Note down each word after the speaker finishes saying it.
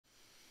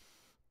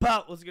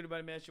But what's good,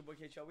 everybody, man? It's your boy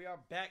Chao. We are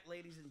back,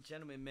 ladies and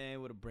gentlemen,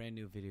 man, with a brand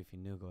new video. If you're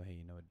new, go ahead,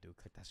 you know what to do.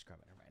 Click that subscribe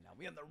button right now.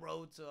 We on the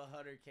road to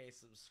 100K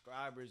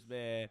subscribers,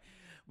 man.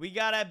 We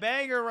got a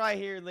banger right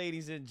here,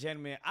 ladies and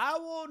gentlemen. I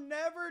will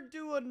never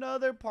do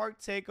another park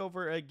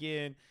takeover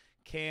again,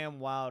 Cam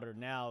Wilder.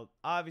 Now,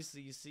 obviously,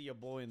 you see your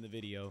boy in the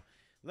video.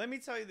 Let me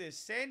tell you this.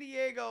 San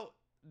Diego,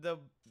 the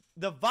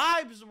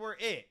vibes were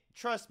it.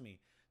 Trust me.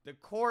 The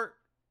court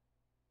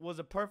was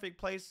a perfect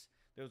place.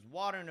 There was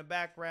water in the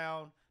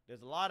background.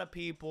 There's a lot of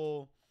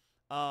people.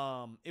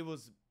 It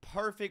was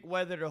perfect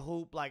weather to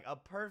hoop. Like a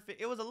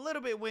perfect. It was a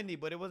little bit windy,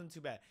 but it wasn't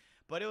too bad.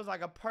 But it was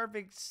like a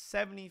perfect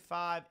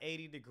 75,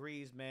 80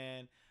 degrees,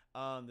 man.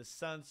 The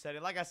sun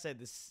setting. Like I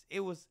said,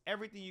 it was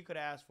everything you could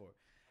ask for,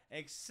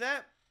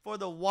 except for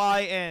the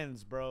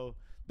YNs, bro.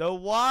 The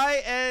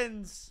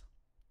YNs.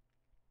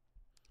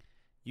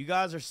 You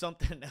guys are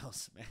something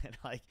else, man.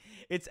 Like,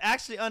 it's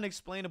actually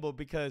unexplainable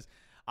because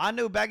I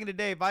knew back in the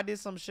day, if I did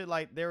some shit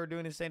like they were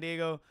doing in San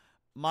Diego,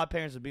 my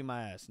parents would beat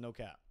my ass. No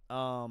cap.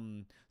 So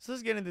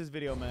let's get into this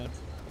video, man.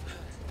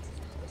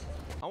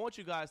 I want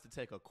you guys to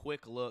take a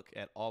quick look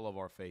at all of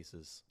our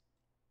faces.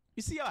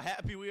 You see how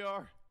happy we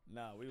are?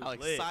 Nah, we was how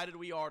lit. excited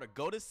we are to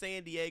go to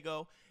San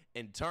Diego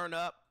and turn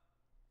up.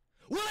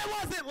 Well, it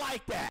wasn't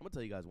like that. I'm going to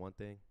tell you guys one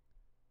thing.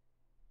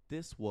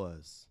 This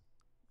was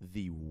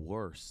the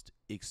worst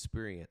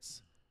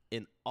experience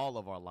in all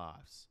of our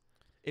lives.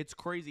 It's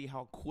crazy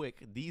how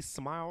quick these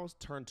smiles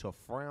turn to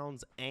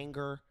frowns,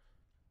 anger,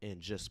 and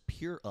just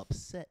pure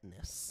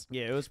upsetness.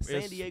 Yeah, it was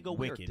San Diego.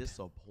 Wicked. We're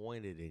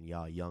disappointed in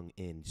y'all young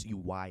ends, you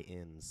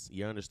YNs.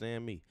 You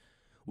understand me?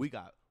 We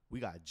got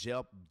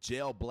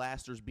jail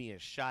blasters being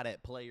shot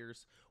at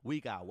players. We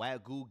got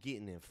Wagyu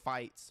getting in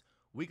fights.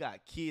 We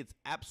got kids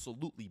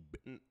absolutely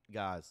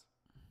guys.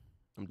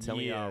 I'm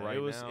telling y'all right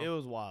now, it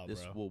was wild.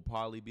 This bro. will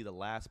probably be the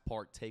last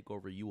park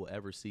takeover you will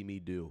ever see me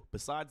do.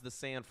 Besides the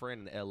San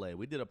Fran and LA,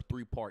 we did a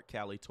 3-part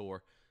Cali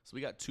tour, so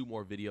we got 2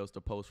 more videos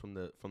to post from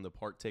the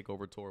park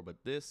takeover tour. But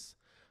this,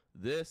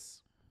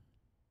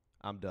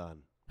 I'm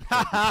done.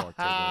 Can't do park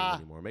takeover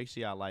anymore. Make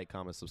sure y'all like,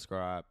 comment,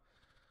 subscribe.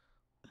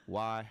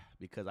 Why?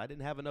 Because I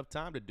didn't have enough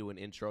time to do an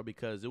intro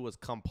because it was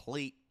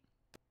complete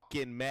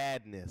fucking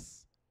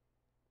madness.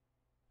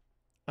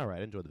 All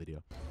right, enjoy the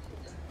video.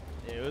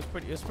 Yeah, it was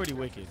pretty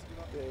wicked.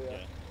 Yeah.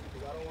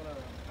 I don't wanna.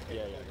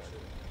 Yeah.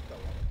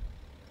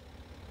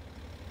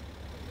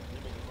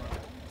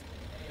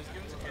 Just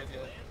give him some kids,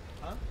 yeah.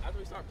 Huh? After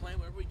we start playing,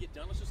 whenever we get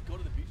done, let's just go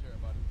to the beach,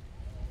 everybody.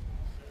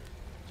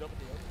 Jump in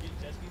the ocean. Get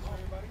jet skis for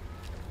everybody.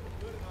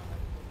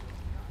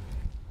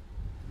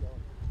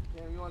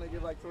 Cam, you wanna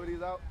give like 2 of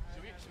these out?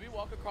 Should we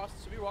walk across?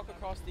 Should we walk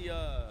across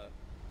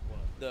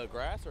the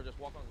grass or just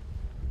walk on the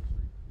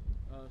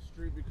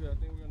street? Street, because I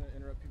think we're gonna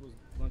interrupt people's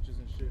lunches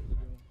and shit. We're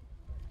doing.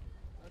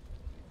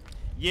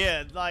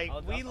 Yeah, like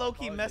we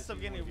low-key messed up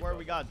getting where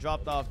we got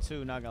dropped off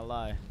too, not gonna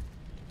lie.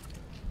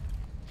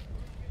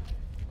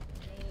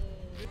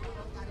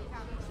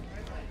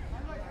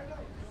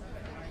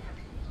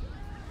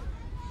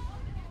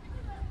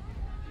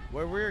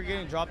 Where we were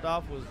getting dropped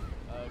off was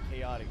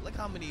chaotic. Look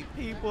how many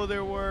people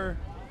there were.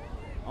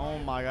 Oh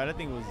my god, that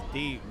thing was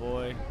deep,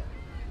 boy.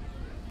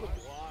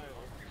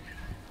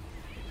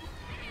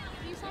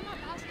 You saw my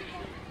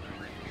basketball?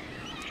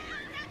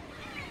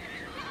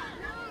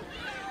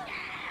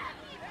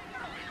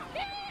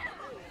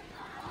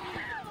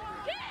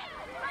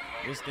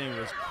 This thing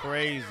was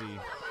crazy.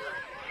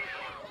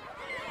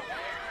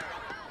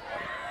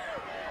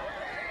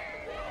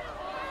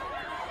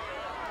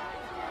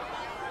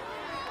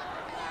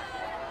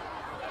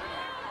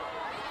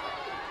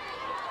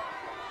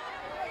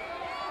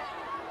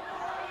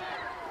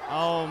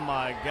 Oh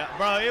my god,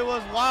 bro, it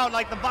was wild.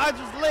 Like the vibes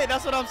was lit.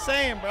 That's what I'm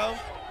saying, bro.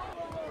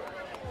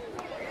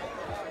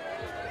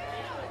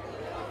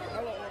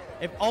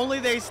 If only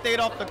they stayed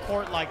off the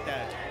court like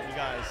that, you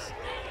guys.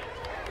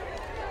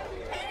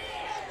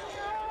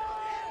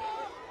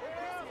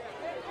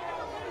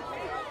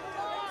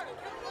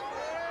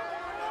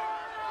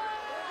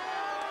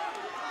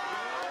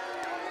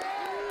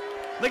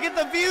 Look at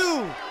the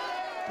view.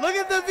 Look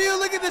at the view.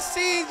 Look at the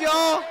scenes,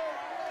 y'all.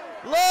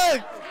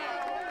 Look.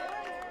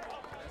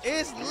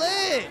 It's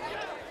lit.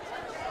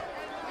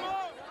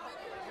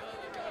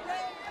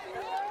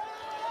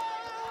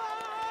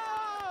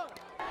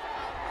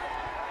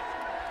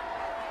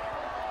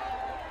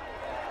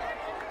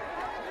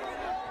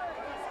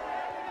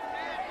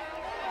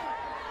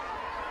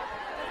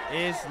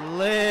 It's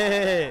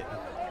lit.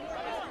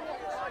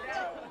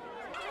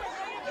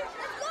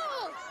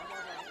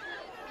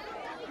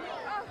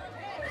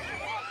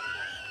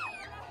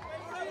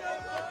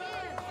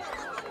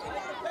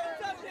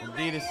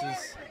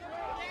 Adidas's.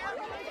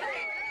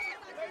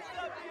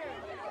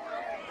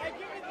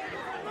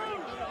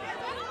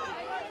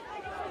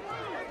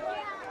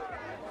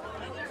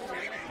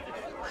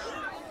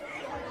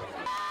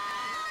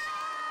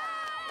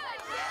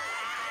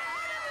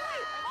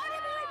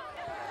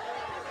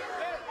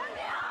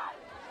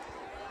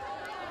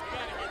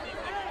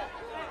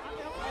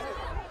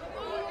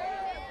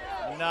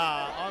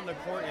 Nah, on the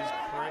court is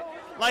crazy.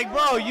 Like,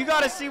 bro, you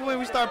gotta see when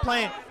we start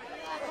playing.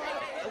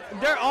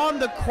 They're on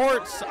the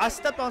courts. I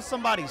stepped on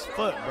somebody's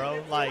foot,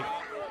 bro. Like,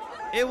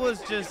 it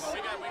was just,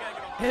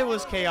 it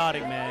was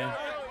chaotic, man.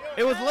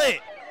 It was lit,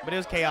 but it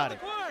was chaotic.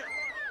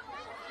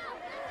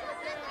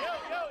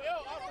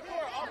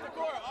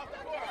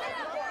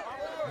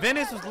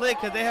 Venice was lit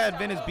because they had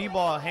Venice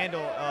B-ball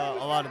handle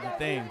a lot of the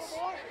things.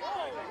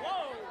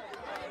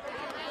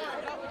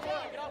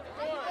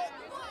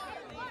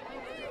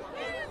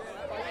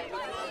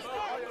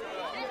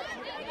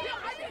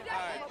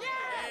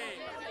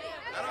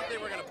 I don't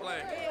think we're gonna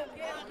play.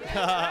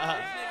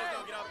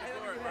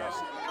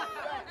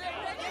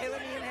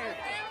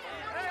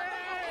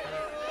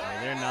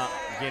 They're not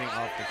getting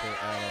off the court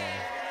at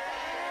all.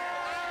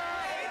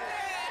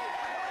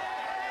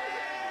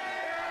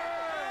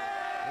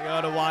 We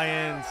go to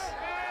YNs.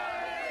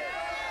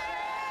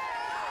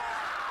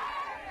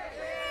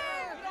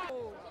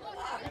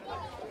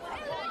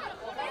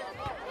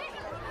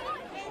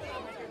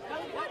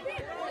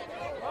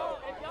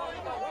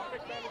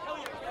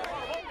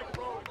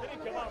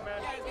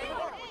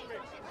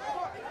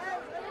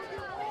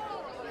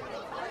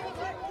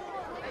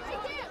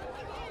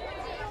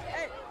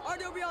 Hey,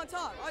 RDO be on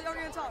top. RDO be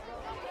on top.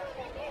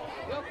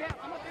 You okay?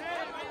 I'm okay.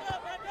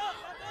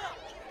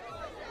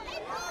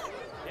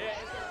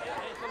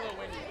 It's a little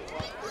windy.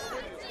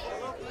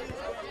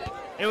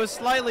 It was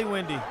slightly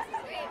windy.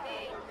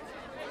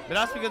 But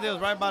that's because it was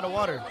right by the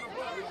water.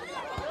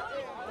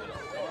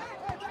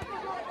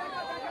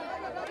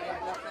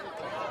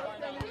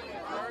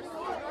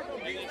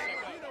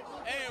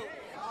 Hey,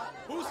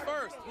 who's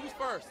first? Who's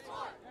first?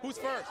 Who's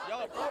first?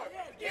 Y'all are first.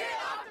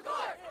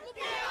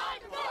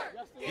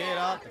 Get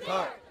off the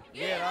court.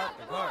 Get off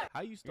the court.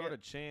 How you start a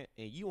chant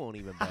and you won't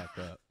even back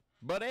up?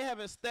 But they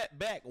haven't stepped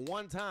back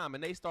one time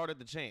and they started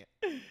the chant.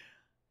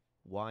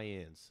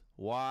 YNs.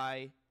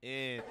 YN.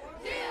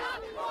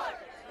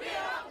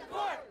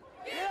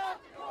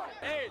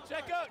 Hey,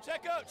 check up,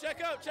 check up,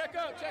 check up, check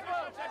up, check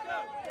up, check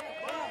up.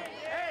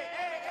 Hey,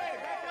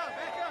 back up,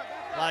 back up.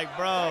 Like,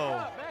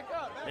 bro,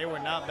 they were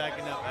not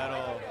backing up at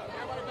all.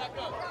 Everybody back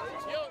up.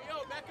 Yo,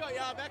 back up,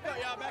 y'all, back up,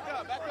 y'all, back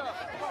up, back up.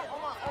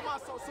 Oh my,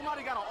 so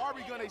somebody got an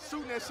RB gun, they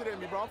shooting that shit at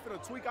me, bro. I'm finna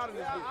tweak out of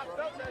this bitch,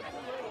 bro.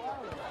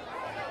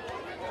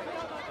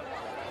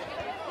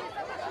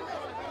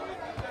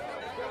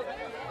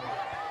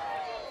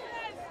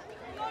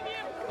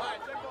 All right,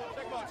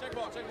 check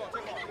ball.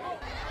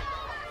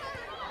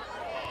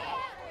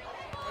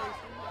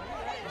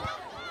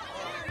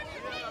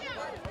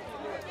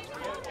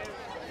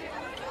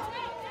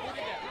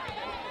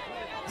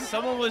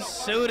 Someone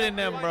was shooting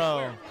them,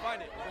 bro.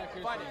 Find it.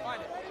 Who's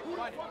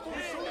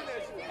shooting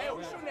that shit? Hey,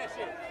 who's shooting that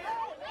shit?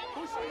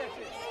 Who's shooting that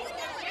shit?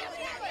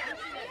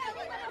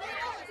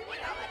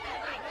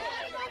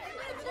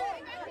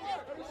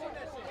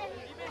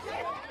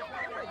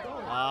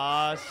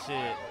 Ah,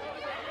 shit.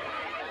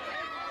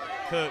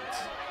 Cooked.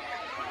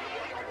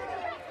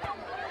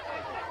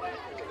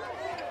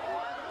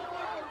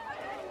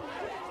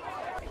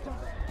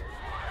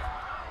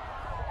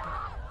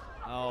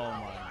 Oh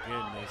my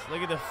goodness.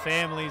 Look at the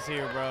families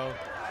here, bro.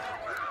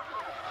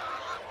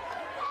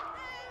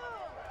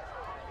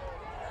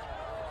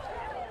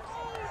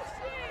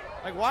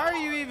 Like, why are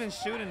you even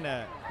shooting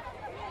that?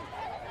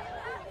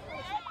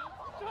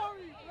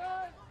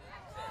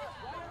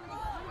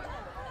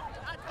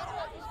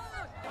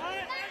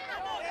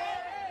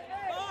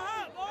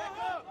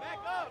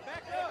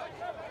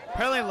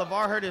 Apparently,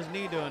 LeVar hurt his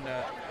knee doing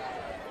that.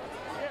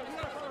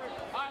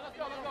 All right, let's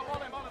go.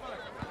 Ball in.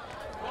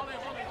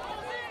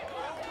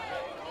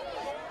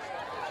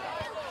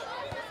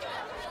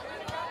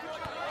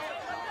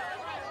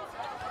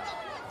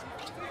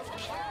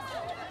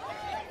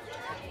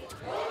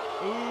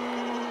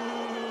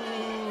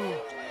 Ooh.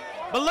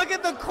 But look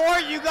at the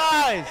court, you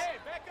guys.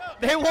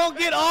 They won't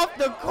get off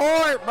the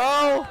court,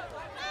 bro.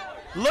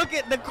 Look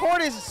at the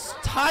court is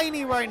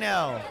tiny right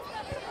now.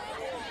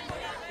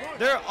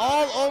 They're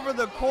all over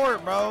the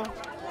court, bro.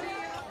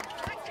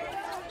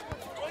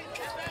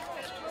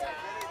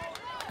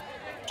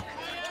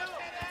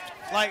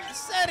 Like,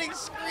 setting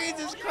screens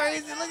is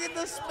crazy. Look at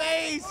the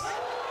space.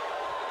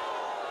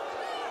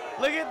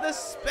 Look at the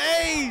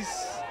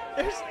space.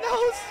 There's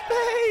no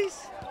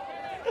space.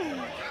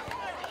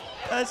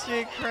 That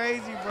shit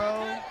crazy,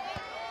 bro.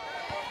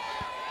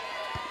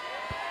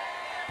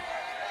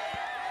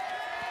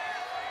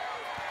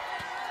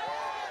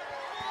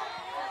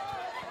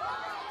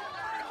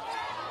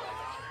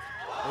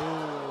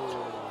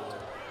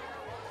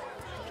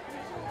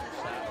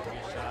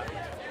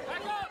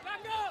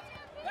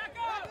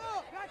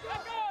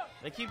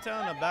 They keep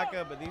telling them to back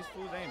up, but these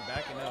fools ain't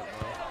backing up,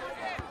 bro.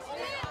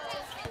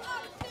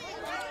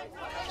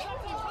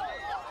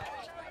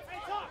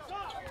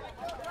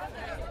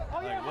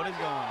 Like, what is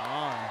going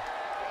on?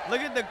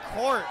 Look at the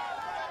court.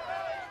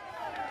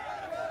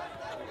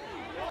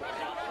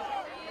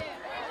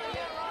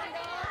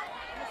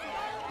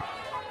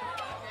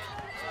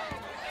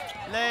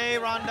 Lay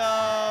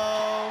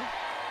Rondo.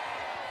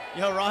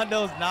 Yo,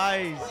 Rondo's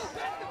nice.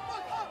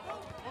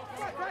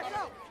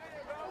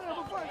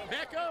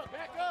 Back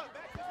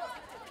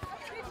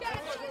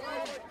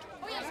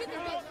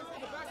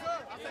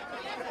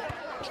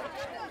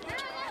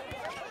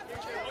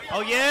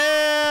Oh,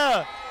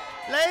 yeah.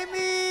 Lay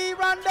me,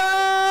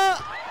 Ronda.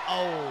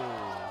 Oh.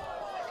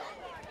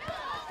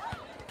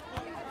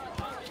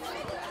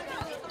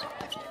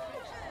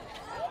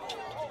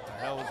 What the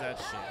hell was that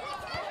shit?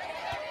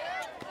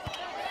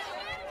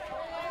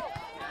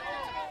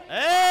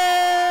 Hey!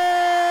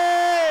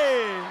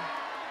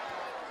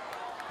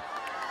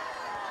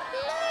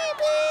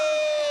 Baby!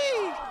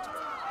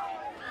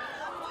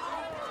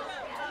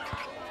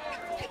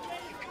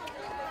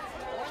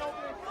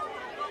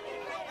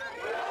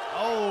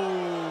 Oh.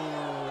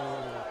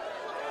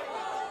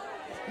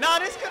 Nah,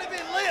 this could have been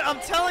lit. I'm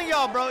telling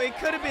y'all, bro. It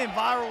could have been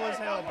viral as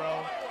hell,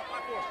 bro.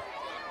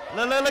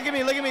 Look at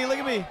me. Look at me. Look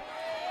at me.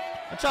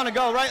 I'm trying to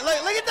go, right? Look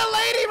at the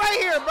lady right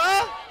here,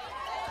 bro.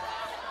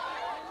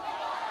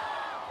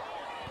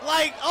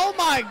 Like, oh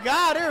my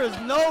God, there is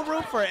no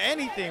room for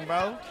anything,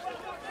 bro.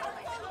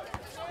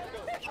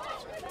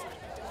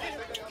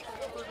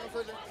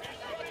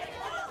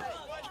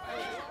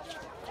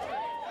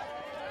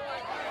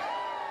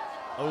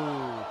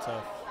 Oh,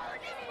 tough.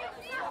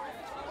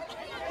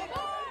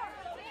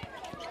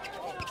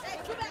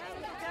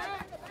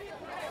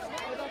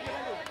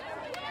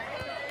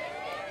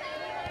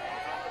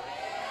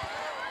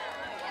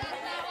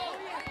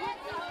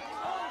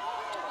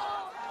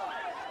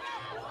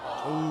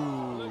 Ooh.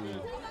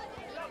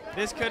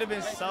 This could have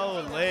been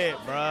so lit,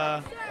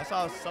 bruh. That's why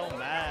I was so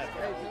mad,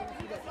 bro.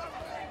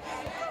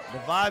 The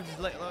vibes is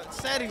lit. Look,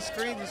 setting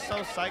screens is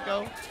so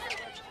psycho.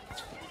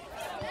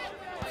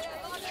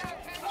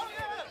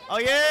 Oh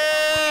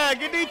yeah,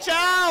 good D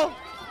Chao.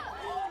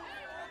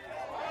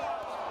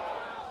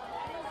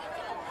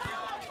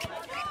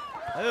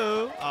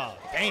 Ooh. Oh,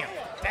 damn.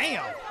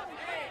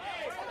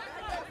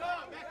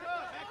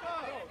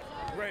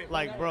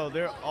 Like, bro,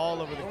 they're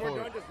all over the court. When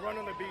we're done, just run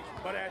on the beach,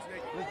 butt ass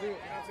naked. Let's do it. You know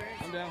what I'm saying?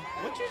 I'm down.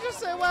 What you just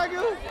say,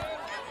 Wagyu?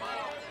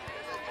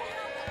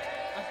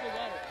 I still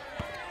got it.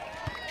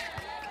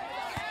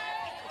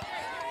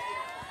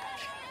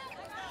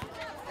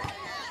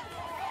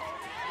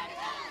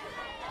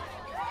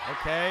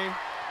 Okay.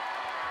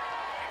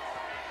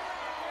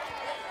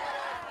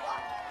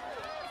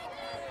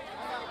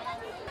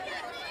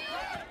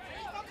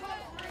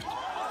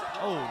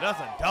 Oh, that's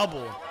a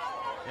double.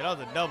 Yeah, that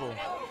was a double.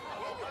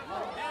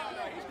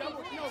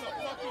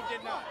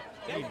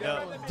 He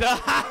doubled.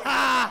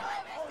 That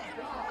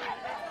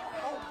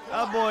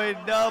boy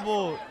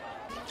doubled.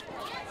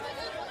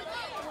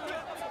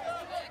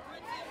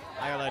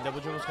 I got like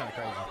double dribbles, kind of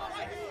crazy.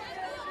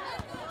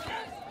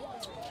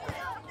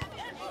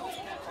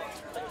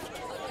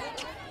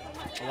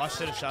 Oh, I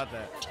should have shot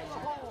that.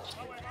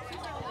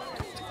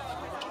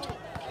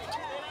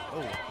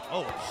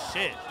 Oh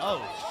shit.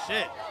 Oh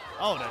shit.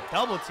 Oh, the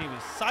double team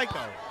is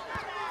psycho.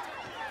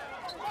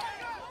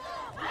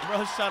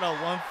 Bro shot a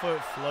 1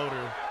 foot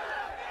floater.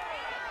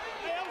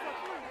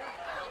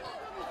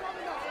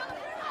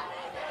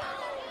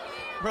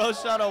 Bro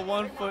shot a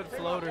 1 foot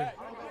floater.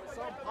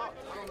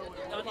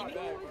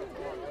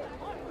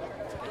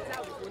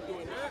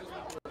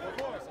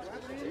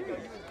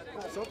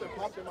 Something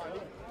popped in my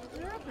knee.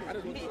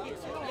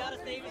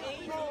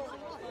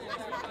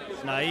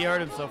 Nah, he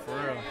hurt himself for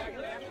real.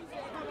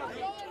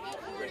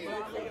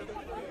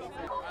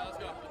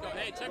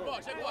 Hey, check ball.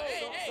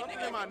 Hey, Something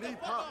in my knee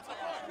popped. I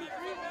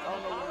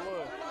don't know what it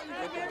was.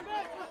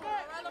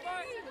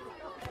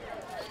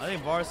 I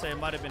think Var said it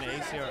might have been an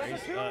ACL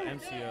or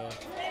MCL.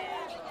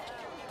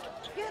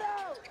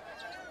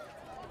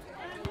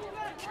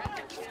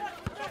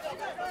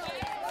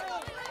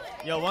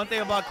 Yo, one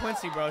thing about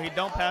Quincy, bro, he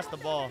don't pass the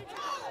ball.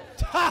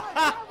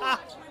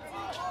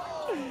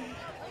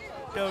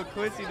 Yo,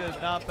 Quincy does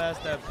not pass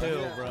that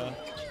pill, bro.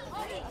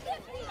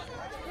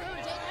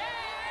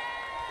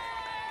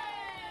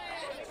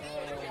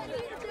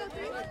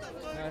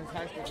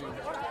 high school team.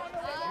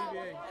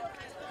 GBA.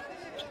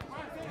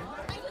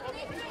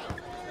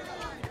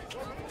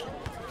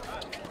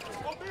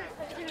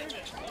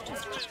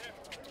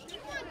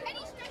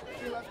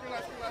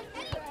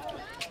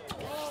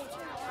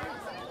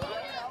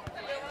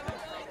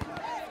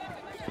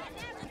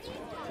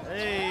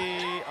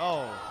 Hey,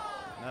 oh,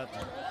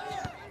 nothing.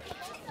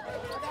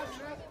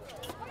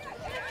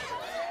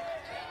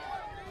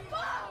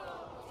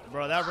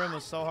 Bro, that rim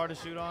was so hard to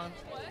shoot on.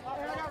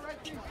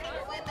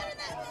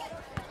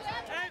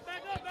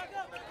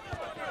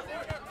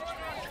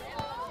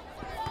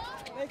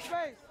 Make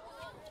space.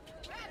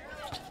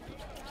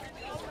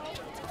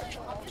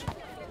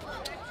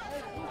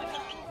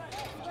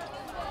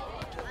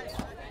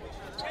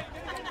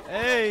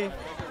 Hey.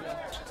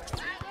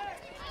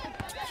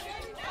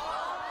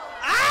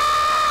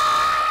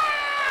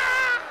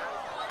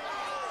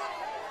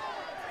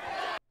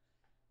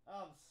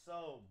 I'm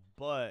so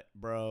butt,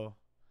 bro.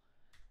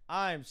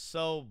 I'm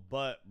so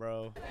butt,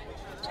 bro.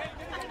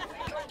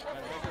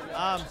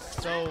 I'm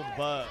so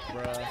butt,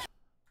 bro.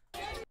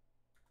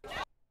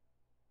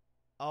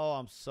 Oh,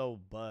 I'm so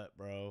butt,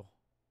 bro.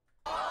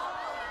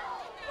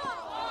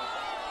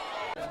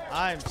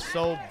 I'm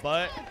so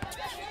butt.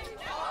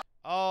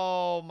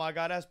 Oh my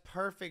God, that's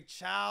perfect,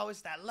 Chao.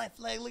 It's that left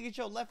leg. Look at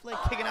your left leg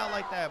kicking out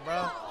like that,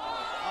 bro.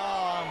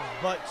 Oh, I'm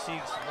butt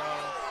cheeks, bro.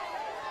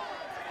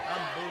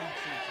 I'm booty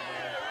cheeks,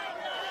 bro.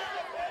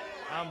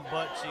 I'm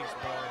butt cheeks,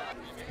 bro.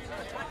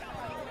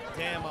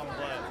 Damn, I'm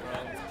butt,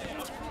 bro.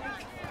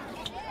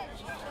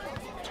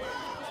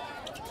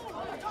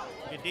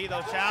 Good D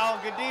though, Chao.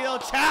 Good D though,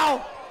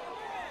 Chao.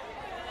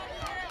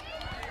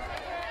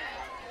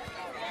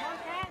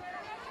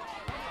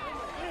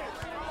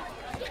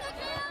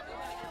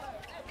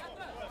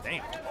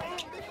 Damn.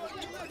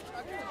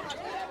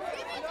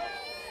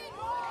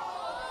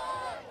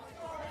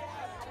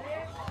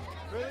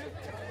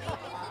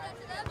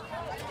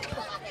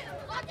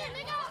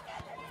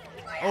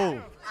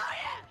 Oh.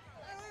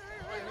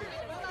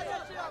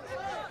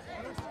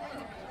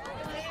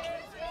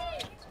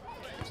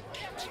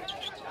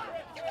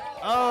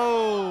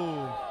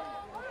 Oh.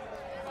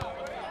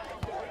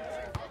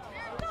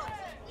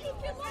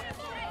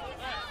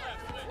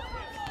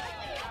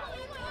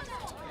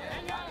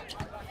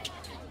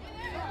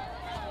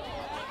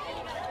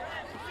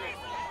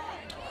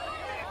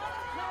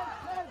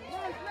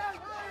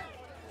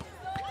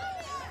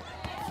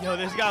 Yo,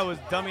 this guy was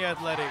dummy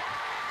athletic.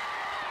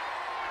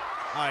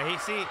 All right, he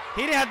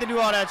didn't have to do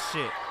all that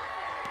shit.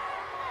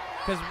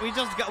 Cause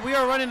we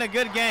are running a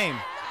good game.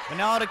 But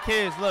now all the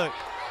kids, look.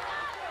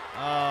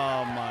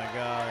 Oh my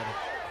God.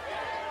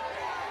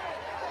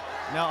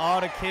 Now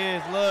all the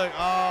kids, look.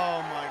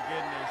 Oh my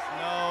goodness.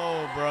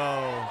 No,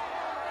 bro.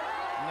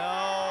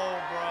 No,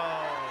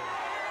 bro.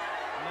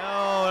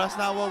 No, that's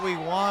not what we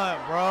want,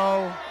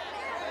 bro.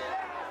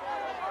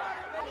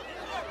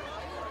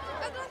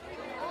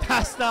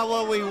 That's not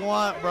what we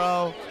want,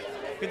 bro.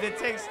 Because it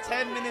takes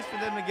 10 minutes for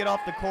them to get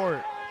off the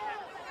court.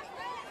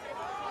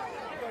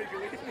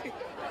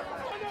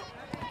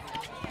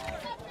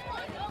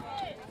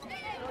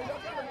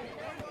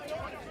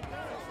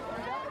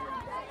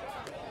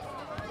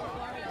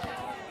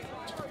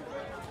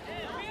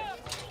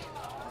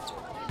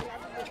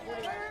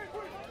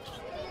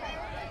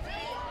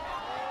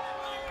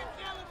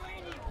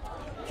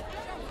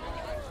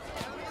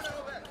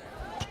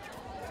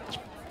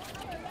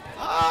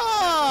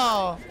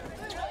 Oh!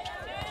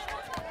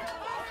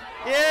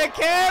 Yeah,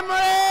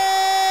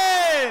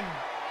 Cameron!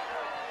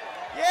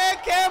 Yeah,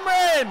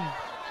 Cameron!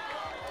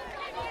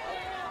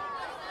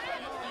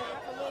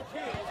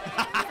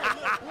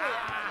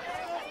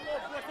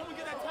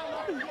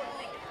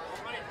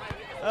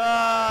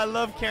 I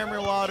love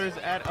Cameron Waters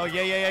at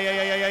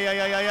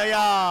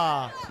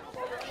yeah.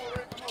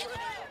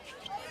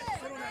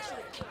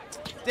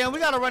 Damn, we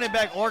gotta run it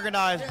back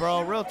organized,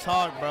 bro. Real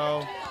talk,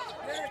 bro.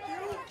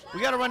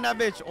 We gotta run that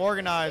bitch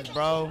organized,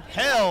 bro.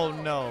 Hell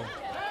no.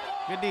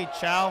 Good D,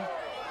 Chao.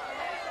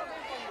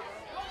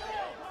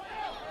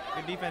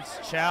 Good defense,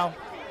 Chao.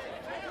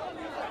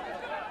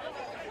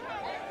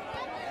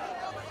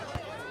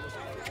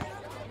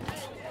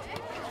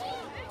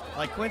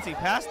 Like Quincy,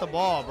 pass the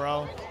ball,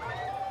 bro.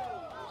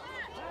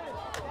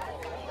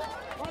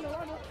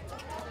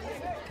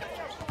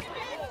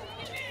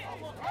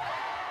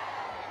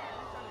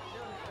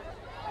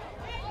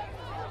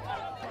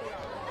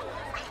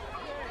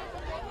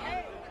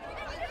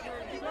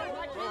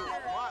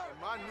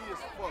 My knee is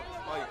fucked.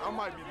 Like, I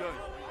might be done.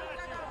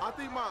 I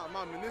think my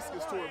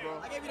meniscus tore, bro.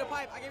 I gave you the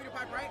pipe,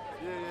 right?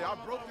 Yeah, I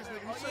broke this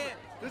nigga.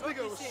 This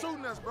nigga was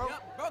shooting us, bro.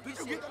 Yep, broke Did his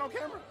you shit. get that on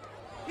camera?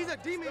 He's a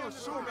demon. He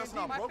was shooting us and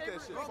I broke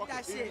that shit. Broke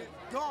that Fucking shit. idiot.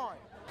 Gone.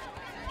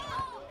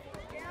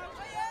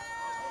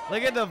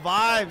 Look at the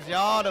vibes,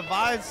 y'all. The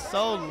vibes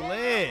so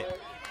lit.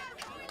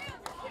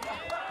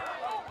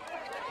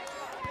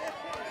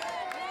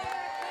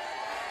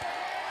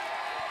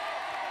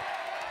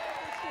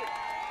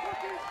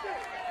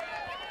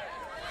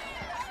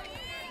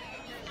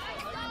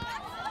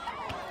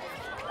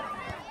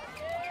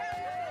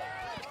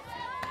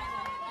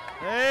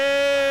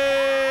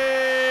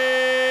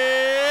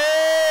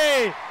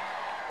 Hey!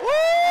 Woo!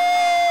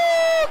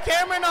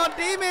 Cameron on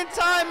demon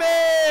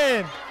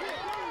timing!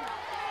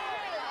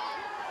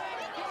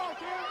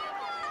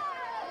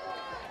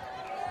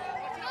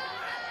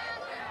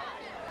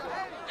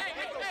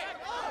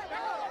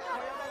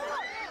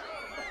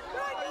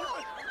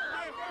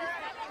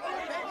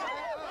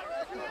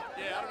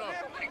 Yeah, I don't know.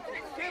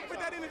 Can't put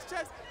that in his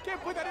chest. Can't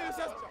put that in his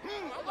chest.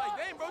 I'm like,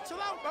 damn, bro, chill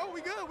out, bro.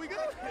 We good. I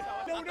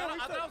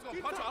thought I was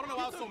gonna punch you. I don't know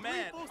why I was so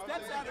mad.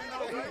 Steps out of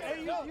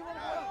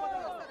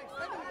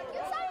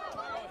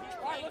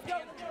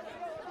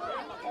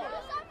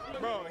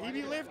Bro, he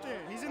be lifting.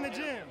 He's in the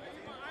gym.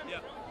 Yeah.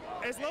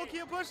 It's low-key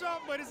a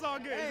push-up, but it's all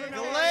good. He's in the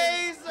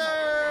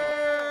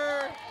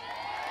Glazer!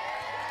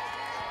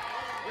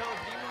 Yo,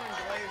 Demon and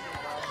Glazer,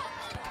 bro.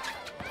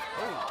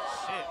 Oh,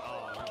 shit.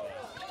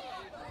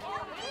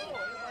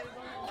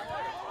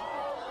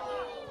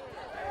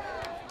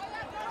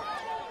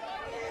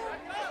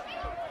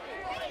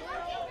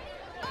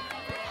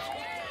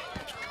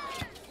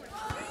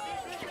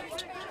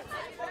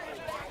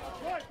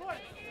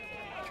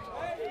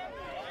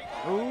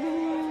 Oh,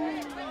 ooh.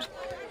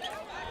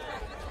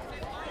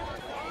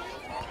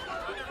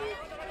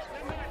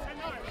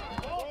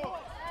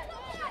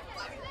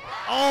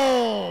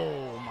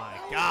 Oh my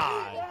God.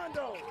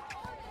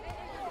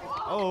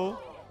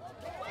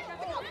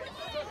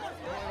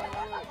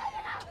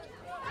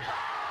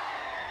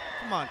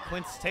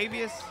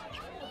 Quintavious.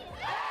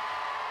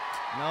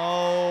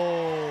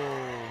 No.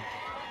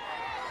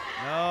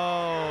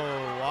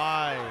 No.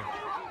 Why?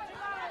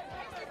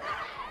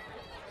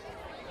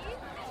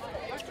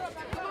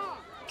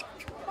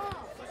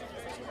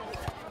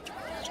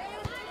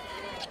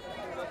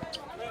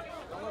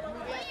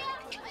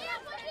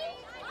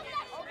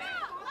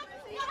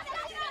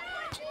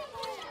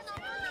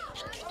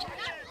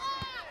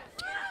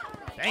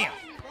 Damn.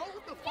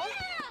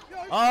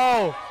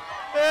 Oh.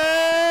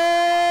 Hey.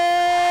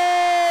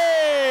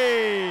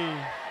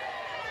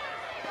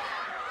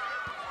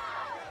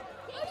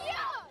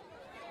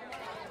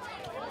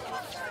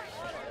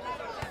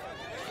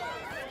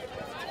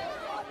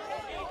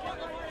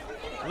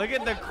 Look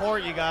at the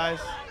court, you guys.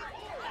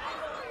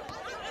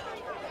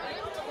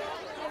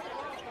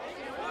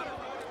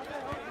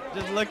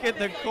 Just look at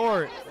the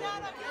court.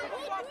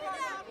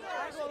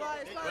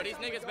 But these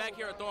niggas back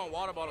here are throwing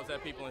water bottles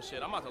at people and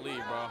shit. I'm about to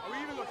leave, bro. Are we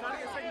even gonna try to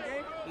get a second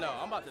game? No,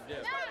 I'm about to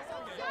dip.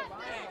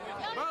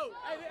 Bro,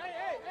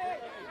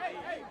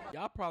 hey.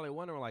 Y'all probably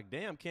wondering, like,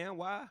 damn, Cam,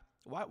 why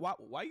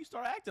you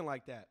start acting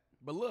like that?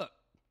 But look,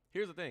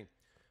 here's the thing.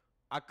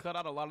 I cut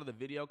out a lot of the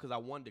video because I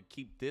wanted to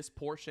keep this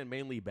portion,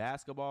 mainly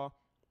basketball.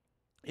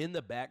 In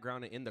the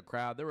background and in the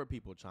crowd, there were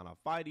people trying to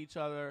fight each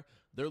other.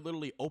 They're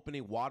literally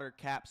opening water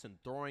caps and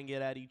throwing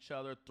it at each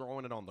other,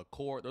 throwing it on the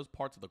court. There's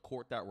parts of the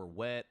court that were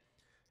wet.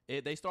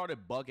 They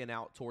started bugging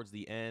out towards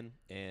the end,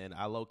 and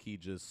I low-key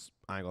just,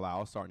 I ain't gonna lie, I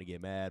was starting to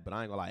get mad, but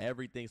I ain't gonna lie,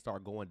 everything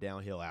started going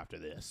downhill after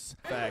this.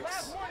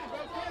 Facts. They're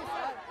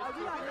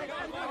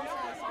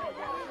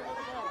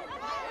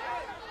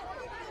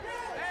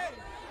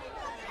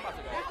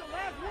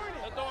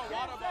throwing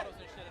water bottles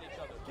and shit at each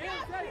other.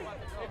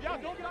 If y'all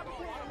don't get out the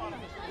court,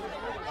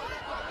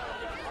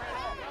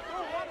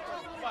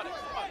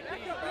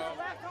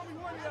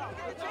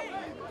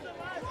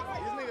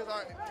 these niggas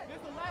are.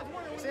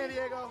 San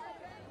Diego,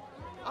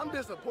 I'm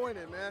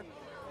disappointed, man.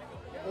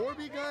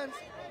 Orby guns,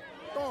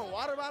 throwing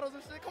water bottles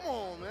and shit. Come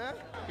on, man.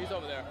 He's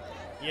over there.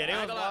 Yeah, they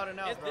was wilding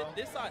out, bro.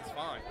 This side's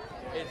fine.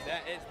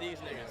 It's these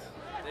niggas.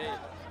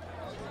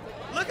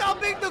 Look how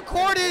big the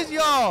court is,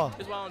 y'all.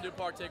 This is why I don't do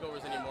park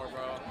takeovers anymore,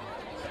 bro.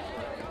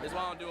 This is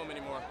why I don't do them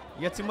anymore.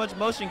 You got too much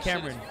motion,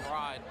 Cameron. Shit is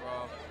fried,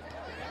 bro.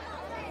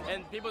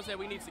 And people say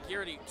we need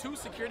security. 2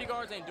 security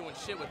guards ain't doing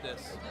shit with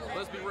this.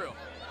 Let's be real.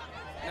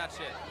 Not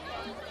shit.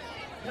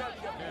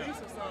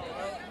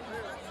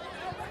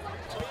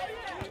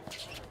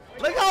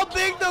 Look how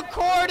big the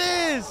court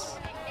is.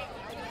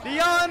 Do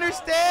y'all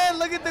understand?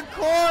 Look at the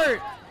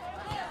court.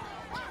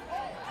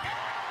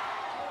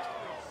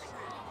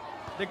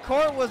 The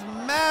court was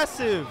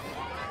massive.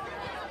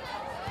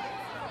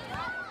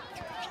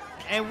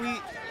 And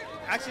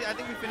actually, I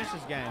think we finished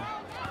this game.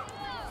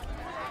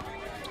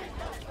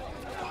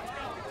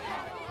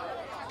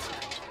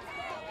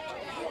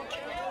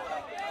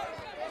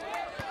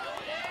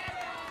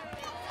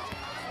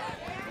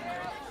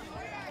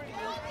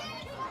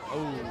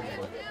 Oh.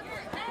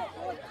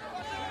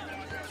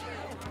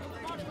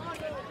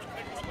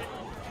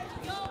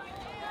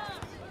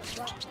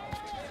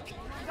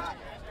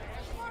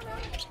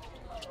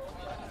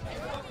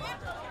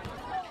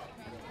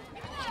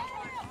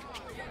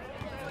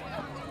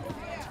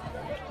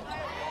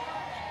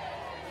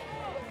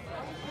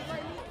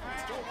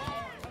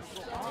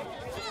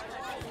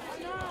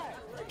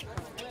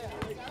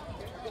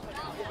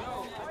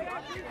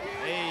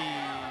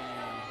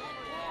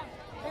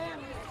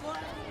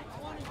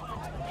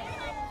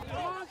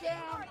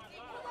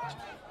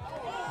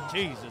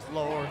 Jesus,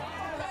 Lord.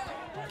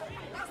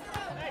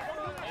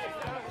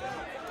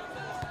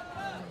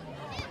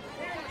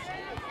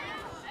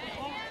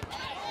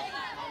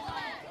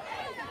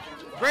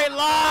 Great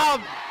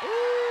lob. Ooh.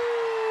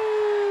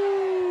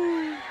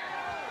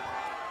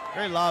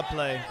 Great lob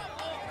play.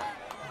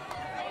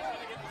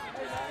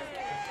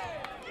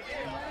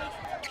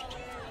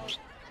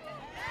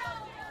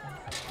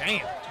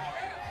 Damn.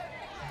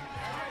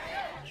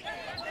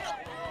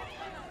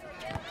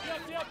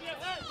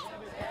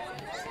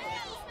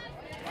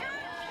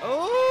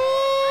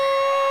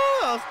 Oh,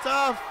 that was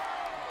tough.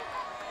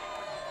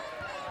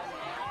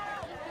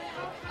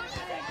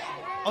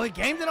 Oh, he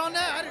gamed it on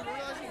that? I didn't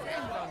realize he gamed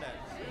it on that.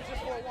 It was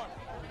just 4-1.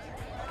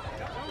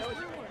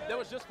 That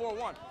was just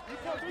 4-1.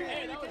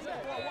 Hey, that was just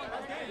 4-1.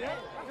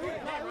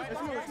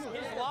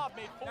 His lob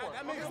made 4.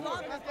 That makes his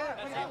lob. That's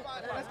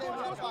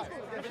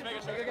just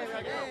making sure.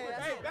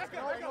 Hey, back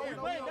up. We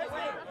playing. That's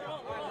it.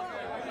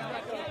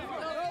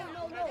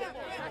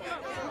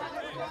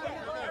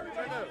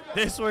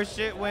 This where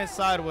shit went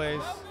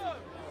sideways.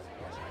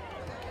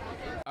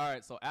 All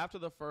right, so after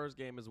the first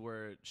game is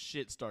where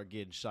shit start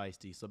getting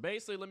shiesty. So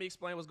basically, let me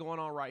explain what's going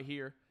on right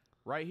here.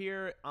 Right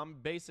here, I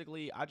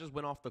just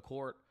went off the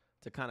court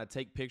to kind of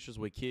take pictures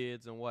with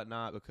kids and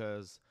whatnot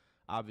because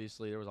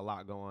obviously there was a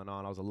lot going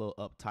on. I was a little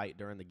uptight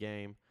during the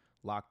game,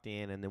 locked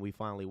in, and then we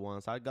finally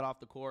won. So I got off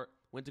the court,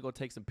 went to go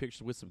take some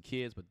pictures with some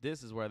kids, but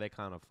this is where they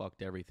kind of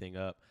fucked everything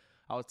up.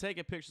 I was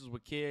taking pictures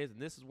with kids, and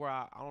this is where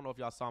I don't know if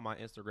y'all saw my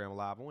Instagram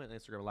live. I went on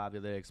Instagram live the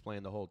other day,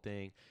 explained the whole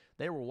thing.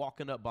 They were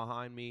walking up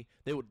behind me.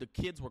 The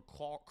kids would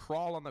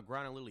crawl on the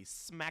ground and literally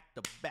smack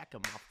the back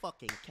of my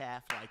fucking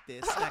calf like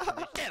this, smacking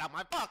the shit out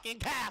my fucking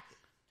calf.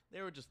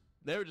 They were just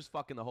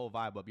fucking the whole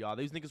vibe up, y'all.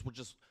 These niggas were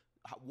just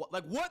what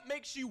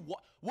makes you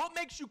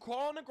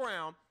crawl on the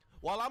ground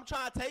while I'm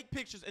trying to take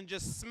pictures and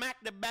just smack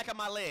the back of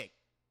my leg?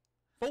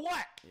 For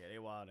what? Yeah, they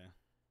wildin'.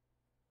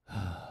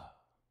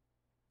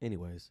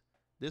 Anyways,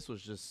 this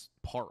was just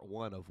part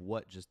one of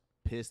what just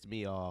pissed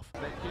me off.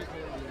 Yo, wait,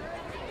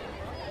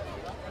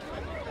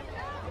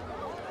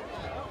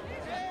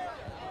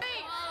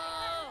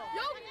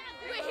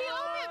 he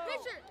owed me a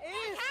picture.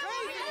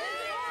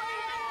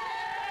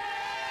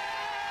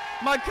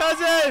 My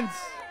cousins!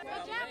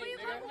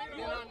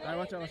 All right,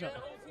 watch out, watch out.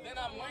 Then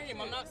I'm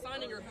lame. I'm not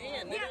signing your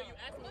hand. Nigga, you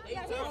asked me 8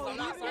 times. I'm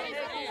not signing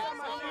your hand.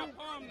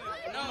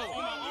 No,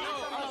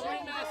 I'm a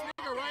lame ass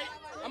nigga, right?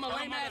 I'm a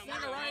lame ass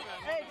nigga, right?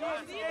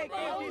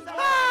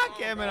 Ah,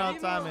 came in on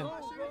timing.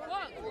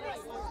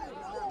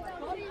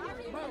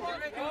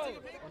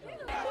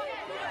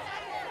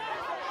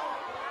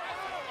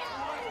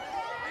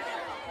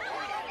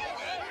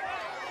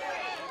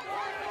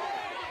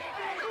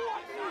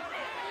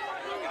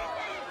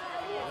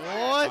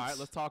 What? All right,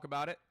 let's talk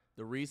about it.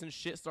 The reason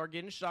shit started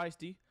getting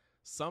shiesty,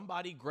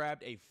 somebody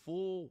grabbed a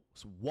full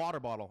water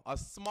bottle, a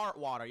smart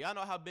water. Y'all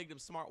know how big them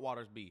smart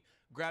waters be.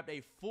 Grabbed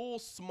a full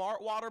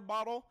smart water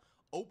bottle,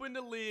 opened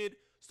the lid,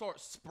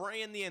 start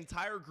spraying the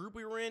entire group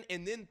we were in,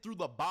 and then threw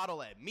the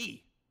bottle at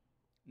me.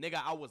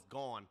 Nigga, I was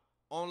gone.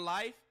 On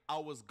life, I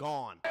was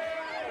gone.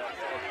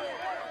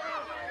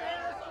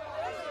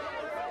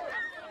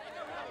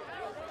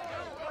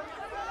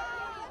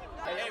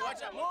 Hey,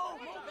 watch out. Move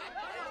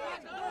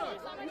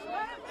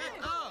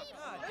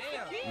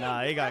damn.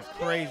 Nah, he got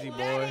crazy,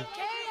 boy.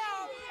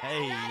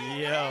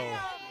 Hey, yo.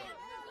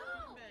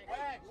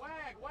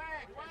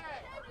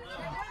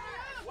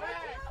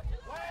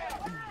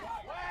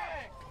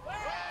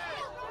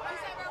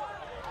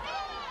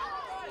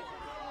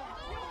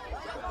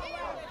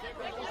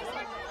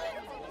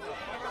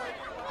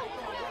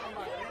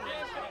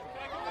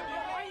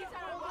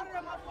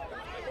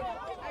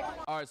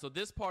 All right, so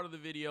this part of the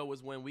video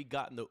was when we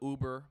got in the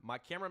Uber. My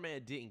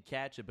cameraman didn't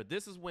catch it, but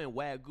this is when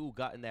Wagyu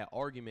got in that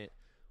argument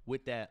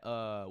with that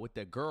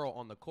girl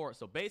on the court.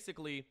 So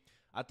basically,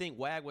 I think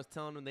Wag was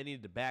telling them they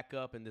needed to back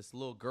up, and this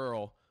little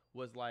girl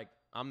was like,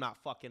 I'm not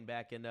fucking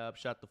backing up,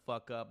 shut the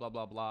fuck up, blah,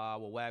 blah, blah.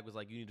 Well, Wag was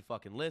like, you need to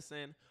fucking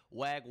listen.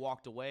 Wag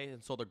walked away,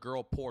 and so the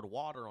girl poured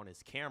water on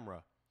his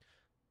camera.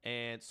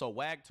 And so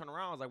Wag turned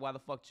around, was like, why the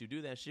fuck did you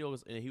do that?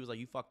 And he was like,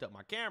 you fucked up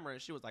my camera.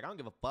 And she was like, I don't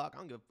give a fuck. I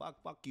don't give a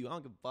fuck. Fuck you. I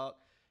don't give a fuck.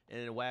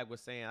 And then Wag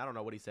was saying, I don't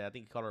know what he said. I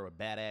think he called her a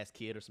badass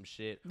kid or some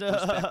shit.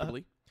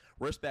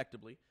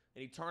 Respectably.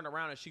 And he turned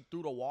around and she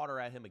threw the water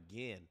at him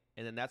again.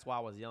 And then that's why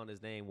I was yelling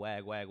his name,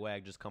 Wag, Wag,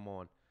 Wag, just come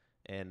on.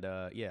 And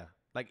yeah.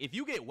 Like if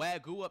you get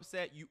Wagyu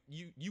upset,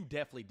 you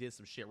definitely did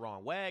some shit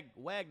wrong. Wag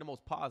the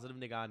most positive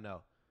nigga I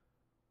know.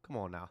 Come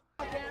on now.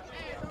 Hey,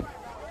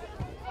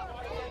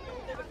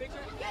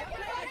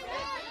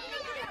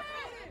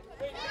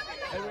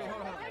 wait,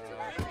 hold on.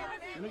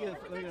 Let me get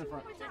in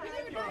front.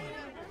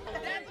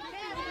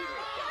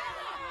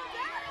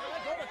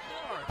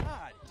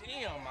 God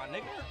damn, my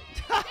nigga.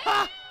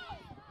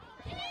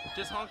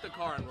 Just honk the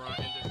car and run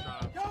and just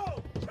drive.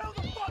 Yo, chill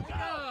the fuck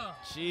out.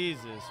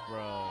 Jesus,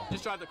 bro.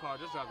 Just drive the car.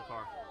 Just drive the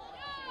car.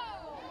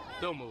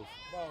 Don't move.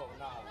 Bro,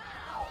 nah.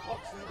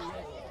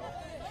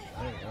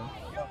 There you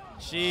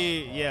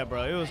go. Yeah,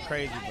 bro. It was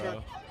crazy,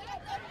 bro.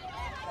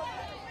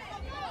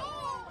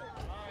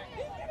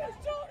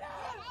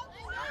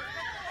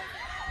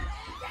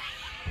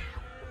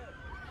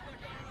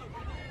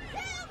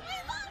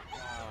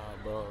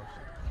 Bro.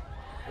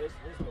 This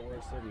is the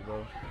worst city,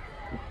 bro.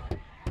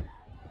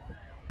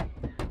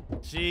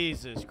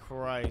 Jesus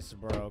Christ,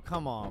 bro.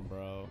 Come on,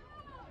 bro.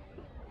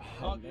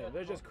 Oh, man,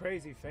 they're just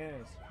crazy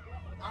fans.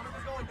 I'm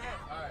just going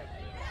next. All right.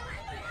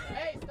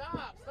 Hey,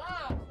 stop.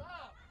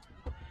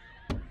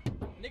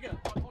 Nigga,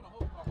 hold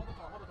the car.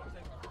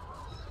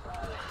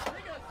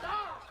 Nigga,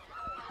 stop.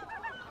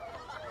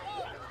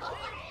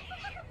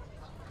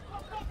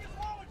 What the fuck is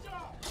wrong with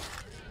y'all?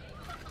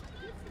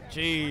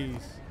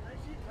 Jeez.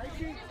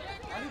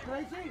 Are you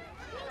crazy?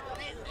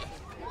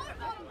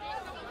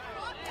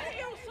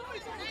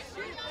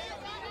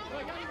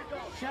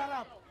 Shut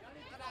up.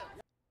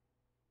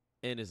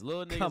 And it's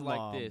little niggas Come like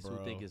on, this bro.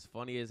 who think it's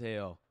funny as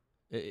hell.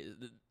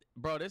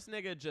 Bro, this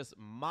nigga just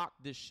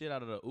mocked this shit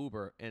out of the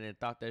Uber and then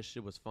thought that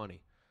shit was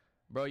funny.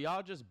 Bro,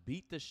 y'all just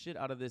beat the shit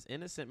out of this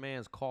innocent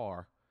man's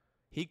car.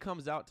 He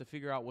comes out to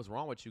figure out what's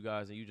wrong with you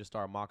guys and you just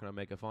start mocking him,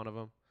 making fun of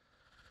him.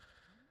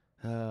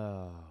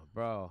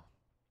 Bro.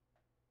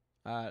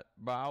 I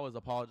was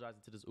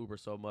apologizing to this Uber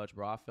so much,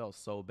 bro. I felt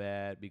so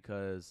bad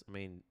because, I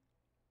mean,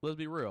 let's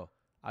be real.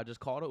 I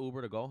just called an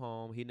Uber to go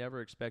home. He never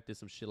expected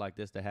some shit like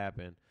this to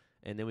happen.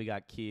 And then we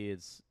got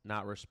kids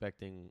not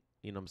respecting,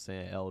 you know what I'm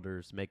saying,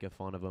 elders, making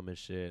fun of them and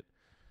shit.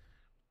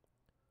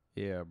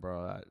 Yeah,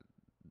 bro.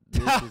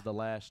 This was the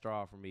last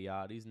straw for me,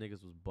 y'all. These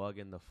niggas was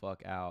bugging the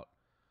fuck out.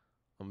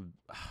 Man.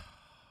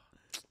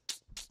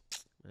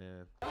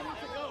 Y'all need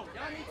to go.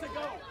 Y'all need to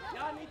go.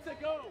 Y'all need to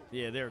go.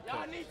 Yeah, they're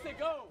Y'all need to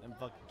go. them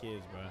fucking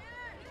kids, bro.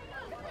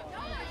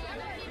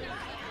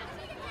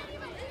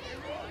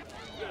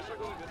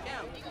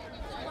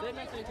 They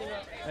mention anything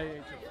else?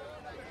 Hey,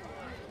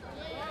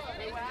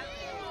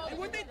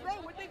 what they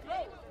throw? What they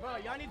throw? Bro,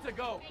 y'all need to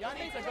go. Y'all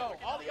need to go.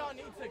 All of y'all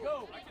need to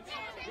go.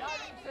 Y'all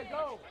need to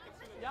go.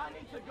 Y'all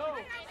need to go.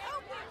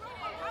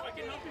 I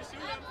can help you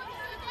shoot him.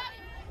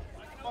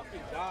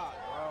 Fucking God,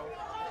 bro.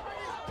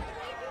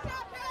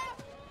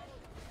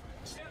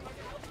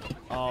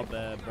 All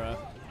bad, bro.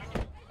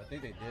 I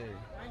think they did.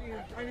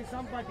 I need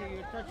somebody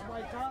to touch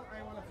my car.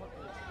 I want to fuck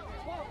you.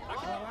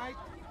 All right?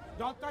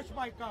 Don't touch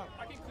my car.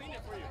 I can clean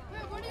it for you.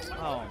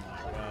 Oh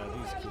my God,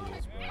 these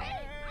kids, bro.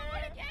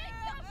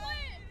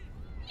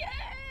 Yeah!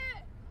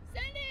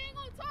 Sandy ain't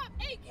on top.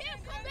 Hey, Cam,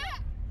 come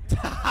back.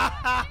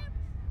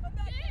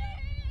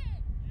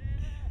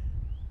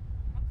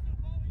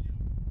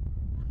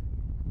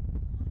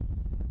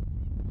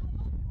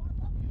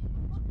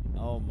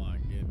 Oh my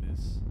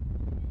goodness.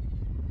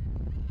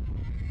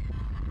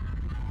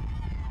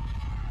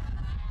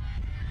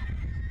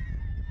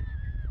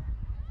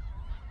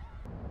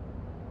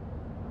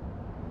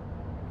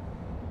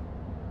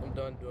 I'm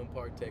done doing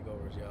park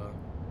takeovers, y'all.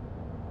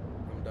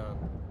 I'm done.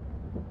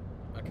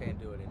 I can't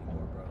do it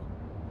anymore, bro.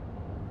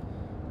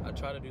 I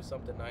try to do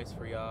something nice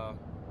for y'all.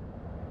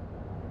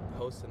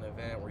 Host an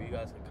event where you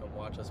guys can come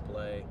watch us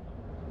play.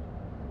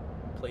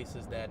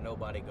 Places that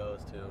nobody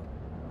goes to.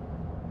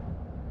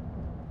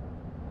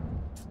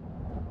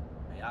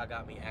 And y'all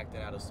got me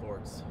acting out of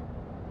sorts.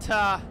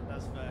 Ta.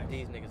 That's fact.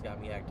 These niggas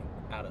got me acting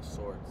out of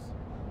sorts.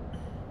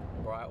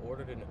 Bro, I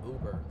ordered an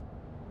Uber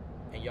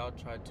and y'all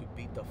tried to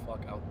beat the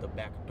fuck out the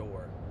back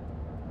door.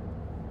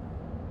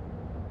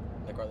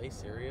 Like, are they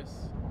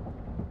serious?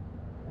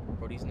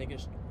 Bro, these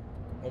niggas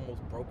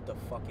almost broke the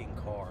fucking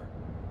car.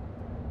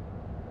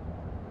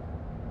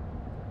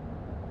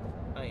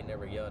 I ain't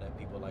never yelled at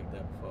people like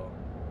that before.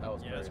 That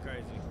was Yeah, crazy. that's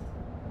crazy.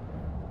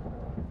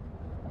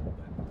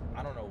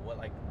 I don't know what,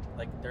 like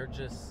they're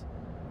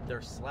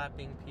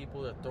slapping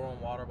people, they're throwing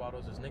water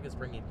bottles. There's niggas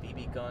bringing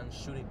BB guns,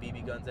 shooting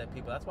BB guns at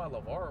people. That's why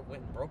LeVar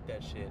went and broke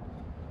that shit.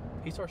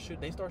 They start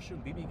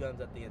shooting BB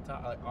guns at the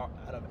entire,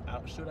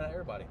 shoot at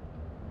everybody.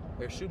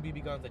 They're shooting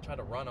BB guns. They try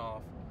to run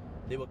off.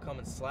 They would come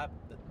and slap.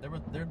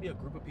 There'd be a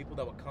group of people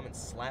that would come and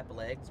slap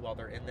legs while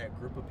they're in that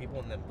group of people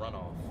and then run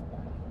off.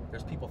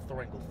 There's people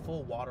throwing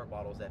full water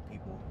bottles at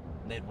people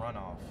and they'd run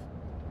off.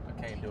 I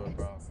can't do it,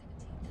 bro.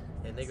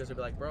 And niggas would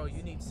be like, bro,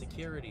 you need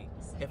security.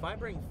 If I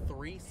bring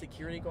 3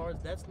 security guards,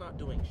 that's not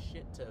doing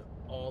shit to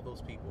all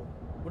those people.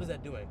 What is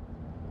that doing?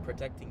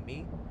 Protecting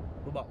me?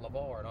 What about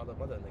LeVar and all the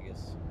other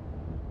niggas?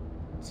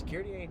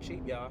 Security ain't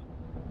cheap, y'all.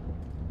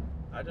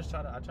 I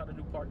try to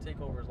do park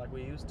takeovers like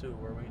we used to,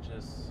 where we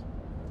just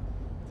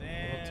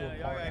Damn, go to a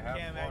y'all park got and have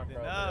Cam fun, acting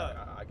bro.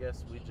 up. I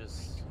guess we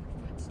just,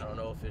 I don't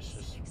know if it's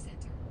just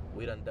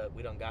we done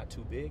got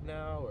too big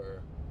now,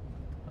 or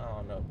I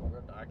don't know.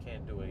 But I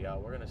can't do it,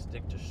 y'all. We're gonna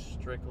stick to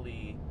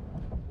strictly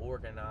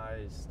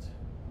organized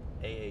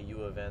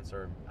AAU events,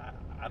 or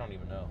I don't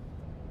even know.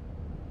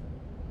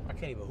 I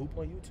can't even hoop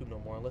on YouTube no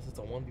more unless it's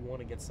a 1v1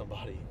 against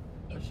somebody.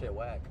 That shit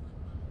whack.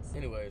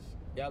 Anyways,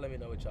 y'all let me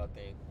know what y'all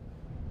think.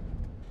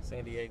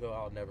 San Diego,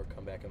 I'll never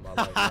come back in my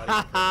life. Not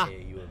even for an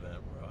AAU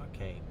event, bro. I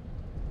can't.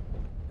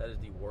 That is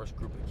the worst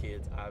group of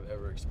kids I've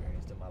ever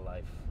experienced in my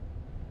life.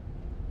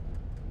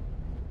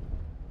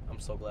 I'm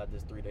so glad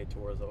this 3-day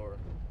tour is over.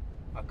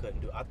 I couldn't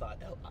do it. I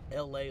thought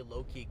LA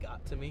low-key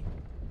got to me,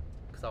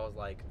 because I was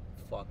like,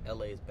 fuck,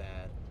 LA is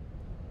bad.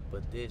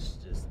 But this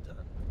did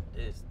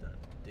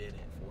it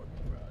for me,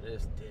 bro.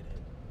 This did it.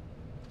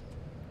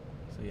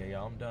 So yeah,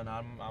 y'all, I'm done.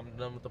 I'm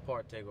done with the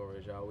park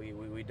takeovers, y'all.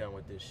 We done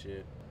with this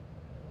shit.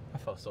 I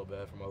felt so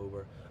bad for my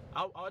Uber.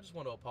 I just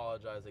want to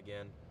apologize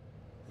again,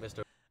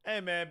 Mr. Hey,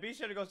 man, be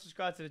sure to go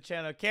subscribe to the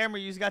channel. Camera,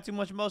 you just got too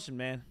much motion,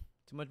 man.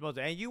 Too much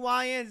motion. And you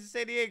YNs in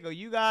San Diego,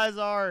 you guys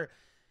are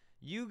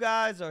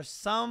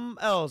some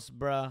else,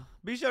 bruh.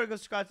 Be sure to go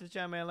subscribe to the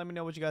channel, man. Let me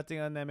know what you guys think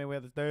on that, man. We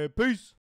have to stay. Peace.